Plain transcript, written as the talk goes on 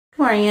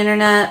Good morning,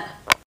 Internet.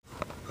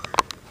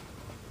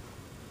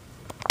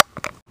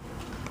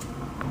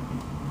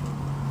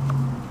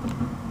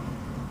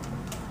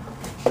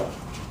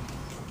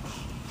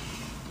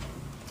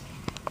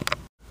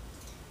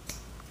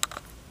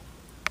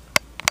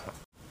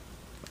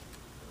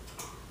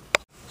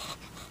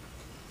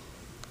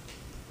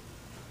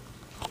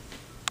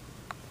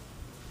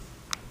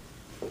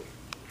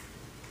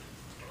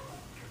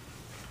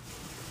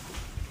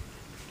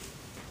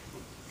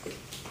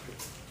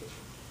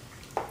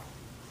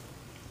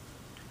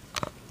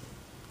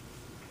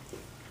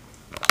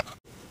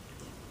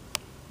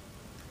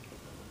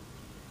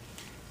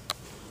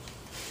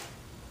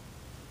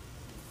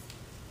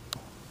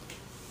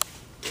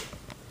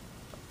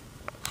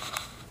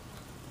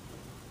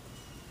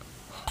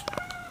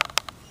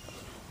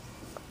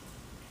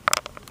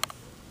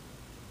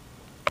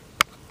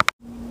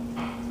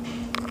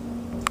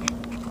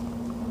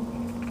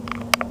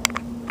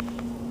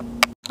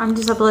 I'm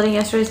just uploading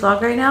yesterday's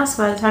vlog right now,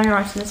 so by the time you're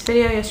watching this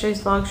video,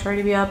 yesterday's vlog should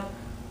already be up.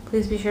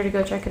 Please be sure to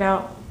go check it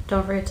out.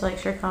 Don't forget to like,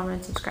 share, comment,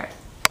 and subscribe.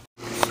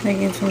 Just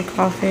making some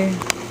coffee.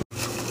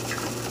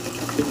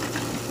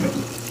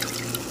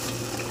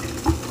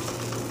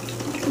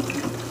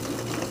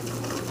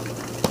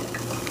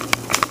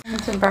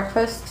 And some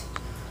breakfast.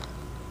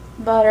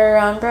 Butter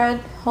on bread,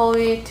 whole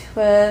wheat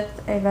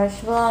with a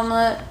vegetable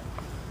omelet,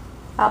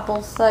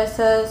 apple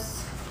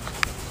slices,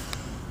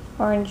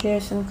 orange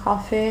juice and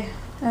coffee.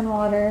 And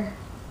water.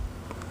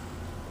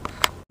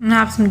 I'm gonna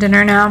have some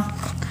dinner now.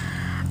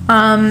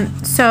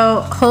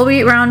 So whole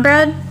wheat round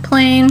bread,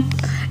 plain,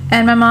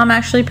 and my mom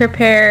actually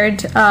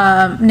prepared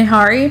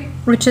nihari,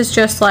 which is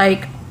just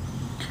like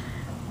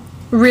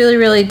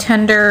really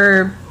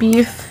tender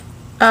beef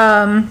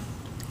that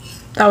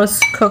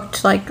was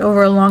cooked like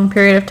over a long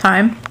period of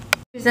time.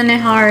 Here's the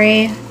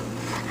nihari.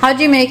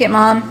 How'd you make it,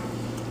 Mom?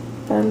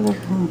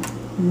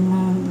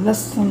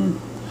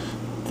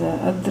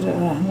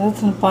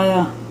 लहसुन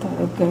पाया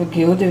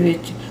घ्यो दे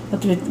विच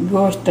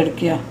गोश्त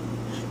तड़किया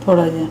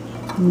थोड़ा जिहा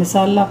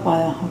मसाला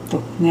पाया तो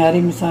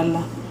निहारी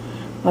मसाला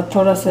बाद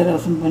थोड़ा सा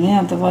रस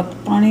बनिया तो बाद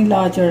पानी ला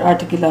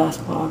 8 गिलास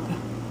पा के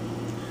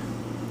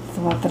तो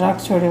बाद रख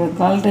छोड़े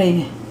गल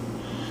रही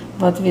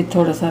बाद भी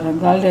थोड़ा सारा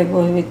गल रहे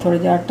गोश्त भी थोड़ा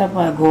जिहा आटा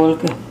पाया घोल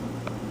के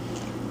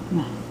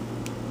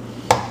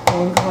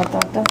बाद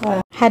आटा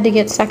पाया. Had to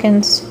get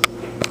seconds.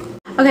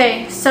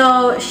 Okay,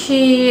 so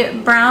she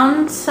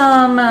browned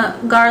some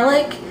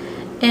garlic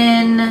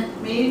in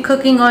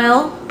cooking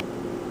oil,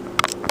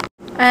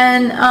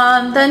 and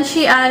then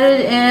she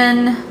added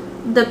in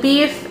the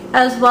beef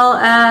as well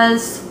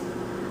as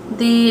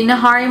the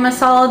nihari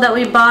masala that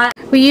we bought.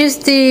 We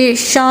used the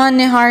Shan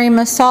nihari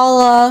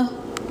masala.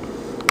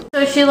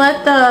 So she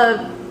let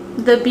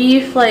the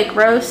beef like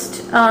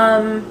roast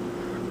a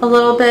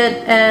little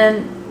bit,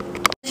 and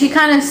she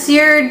kind of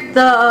seared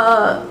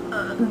the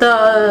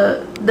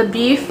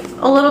beef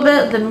a little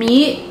bit, the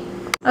meat.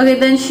 Okay,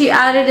 then she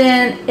added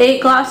in 8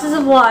 glasses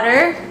of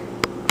water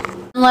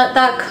and let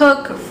that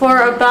cook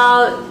for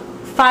about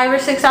 5 or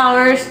 6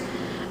 hours.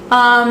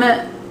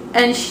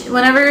 And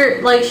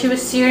whenever like she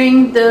was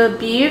searing the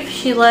beef,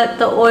 she let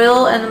the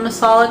oil and the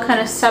masala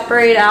kind of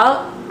separate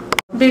out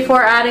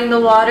before adding the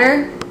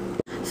water.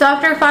 So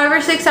after 5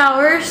 or 6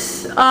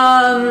 hours,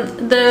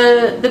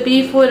 the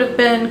beef would have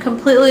been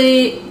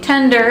completely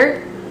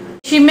tender.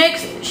 She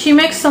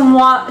mixed some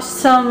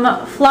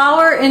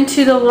flour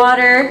into the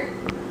water,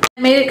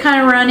 made it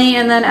kind of runny,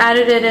 and then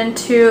added it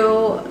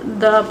into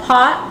the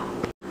pot.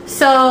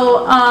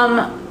 So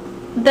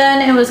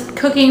then it was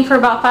cooking for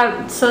about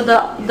 5. So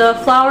the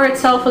flour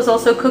itself was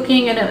also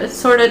cooking, and it was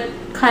sort of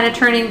kind of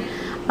turning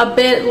a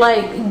bit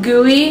like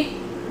gooey.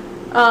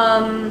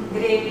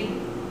 Gravy.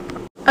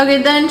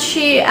 Okay, then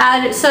she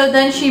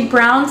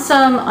browned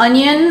some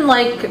onion,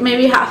 like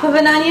maybe half of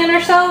an onion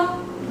or so.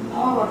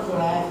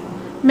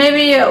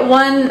 Maybe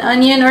 1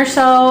 onion or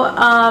so,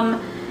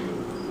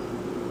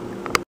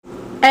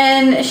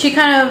 and she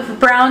kind of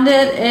browned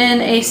it in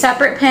a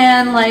separate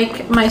pan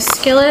like my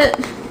skillet,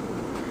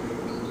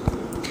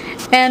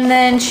 and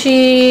then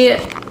she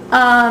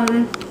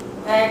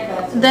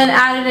then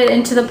added it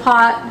into the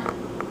pot.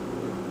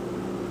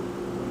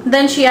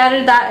 Then she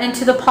added that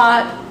into the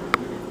pot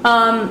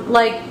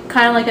like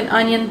kind of like an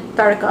onion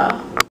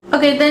tadka.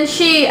 Okay, then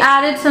she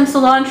added some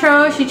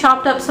cilantro. She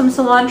chopped up some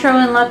cilantro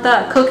and let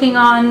that cooking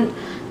on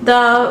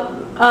the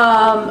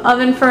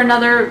oven for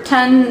another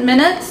 10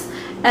 minutes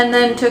and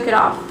then took it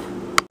off.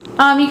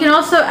 You can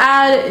also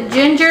add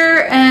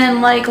ginger and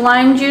like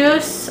lime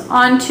juice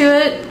onto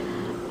it,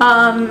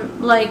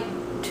 like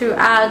to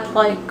add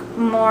like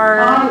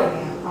more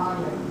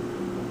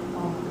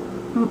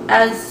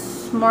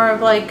as more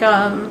of like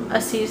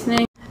a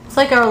seasoning. It's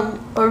like a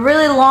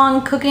really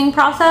long cooking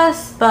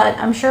process, but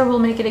I'm sure we'll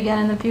make it again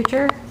in the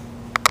future.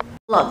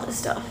 Love this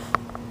stuff.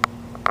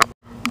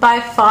 By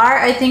far,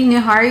 I think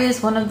nihari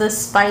is one of the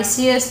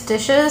spiciest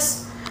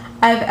dishes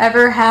I've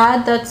ever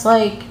had that's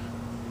like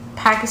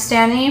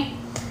Pakistani.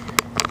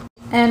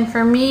 And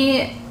for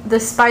me, the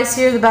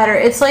spicier the better.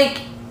 It's like,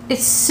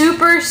 it's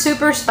super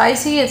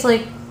spicy. It's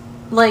like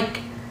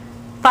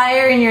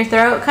fire in your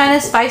throat, kind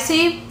of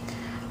spicy.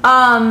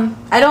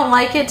 I don't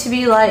like it to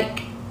be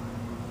like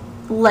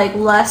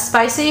less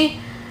spicy.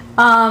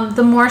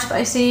 The more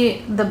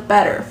spicy, the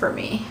better for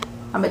me.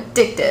 I'm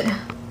addicted.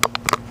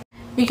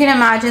 You can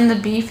imagine the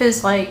beef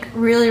is like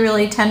really,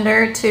 really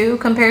tender too,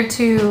 compared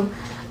to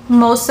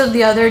most of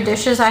the other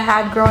dishes I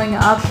had growing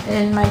up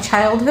in my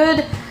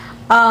childhood.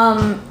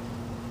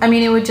 I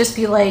mean, it would just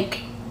be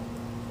like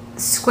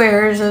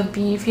squares of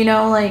beef, you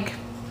know, like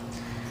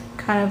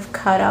kind of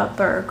cut up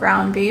or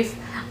ground beef.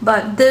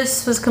 But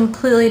this was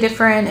completely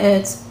different.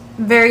 It's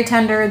very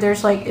tender.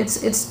 There's like,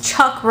 it's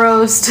chuck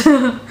roast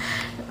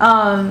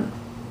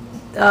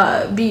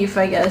beef,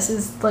 I guess,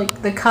 is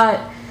like the cut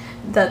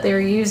that they were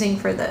using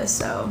for this.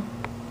 So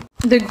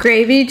the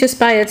gravy just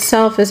by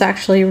itself is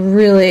actually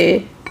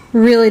really,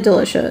 really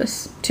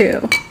delicious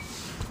too.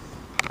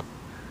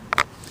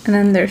 And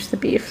then there's the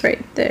beef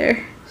right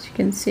there, as you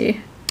can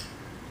see.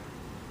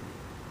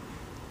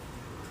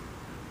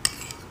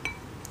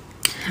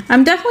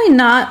 I'm definitely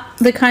not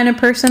the kind of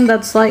person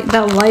that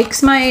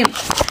likes my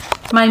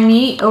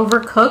meat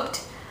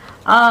overcooked.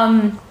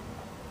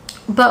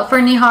 But for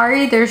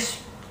nihari,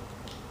 there's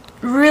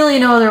really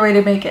no other way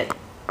to make it.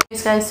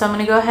 Anyways, guys, so I'm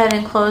gonna go ahead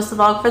and close the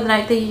vlog for the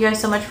night. Thank you guys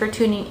so much for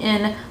tuning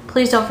in.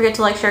 Please don't forget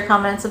to like, share,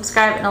 comment, and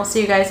subscribe, and I'll see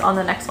you guys on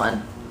the next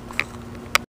one.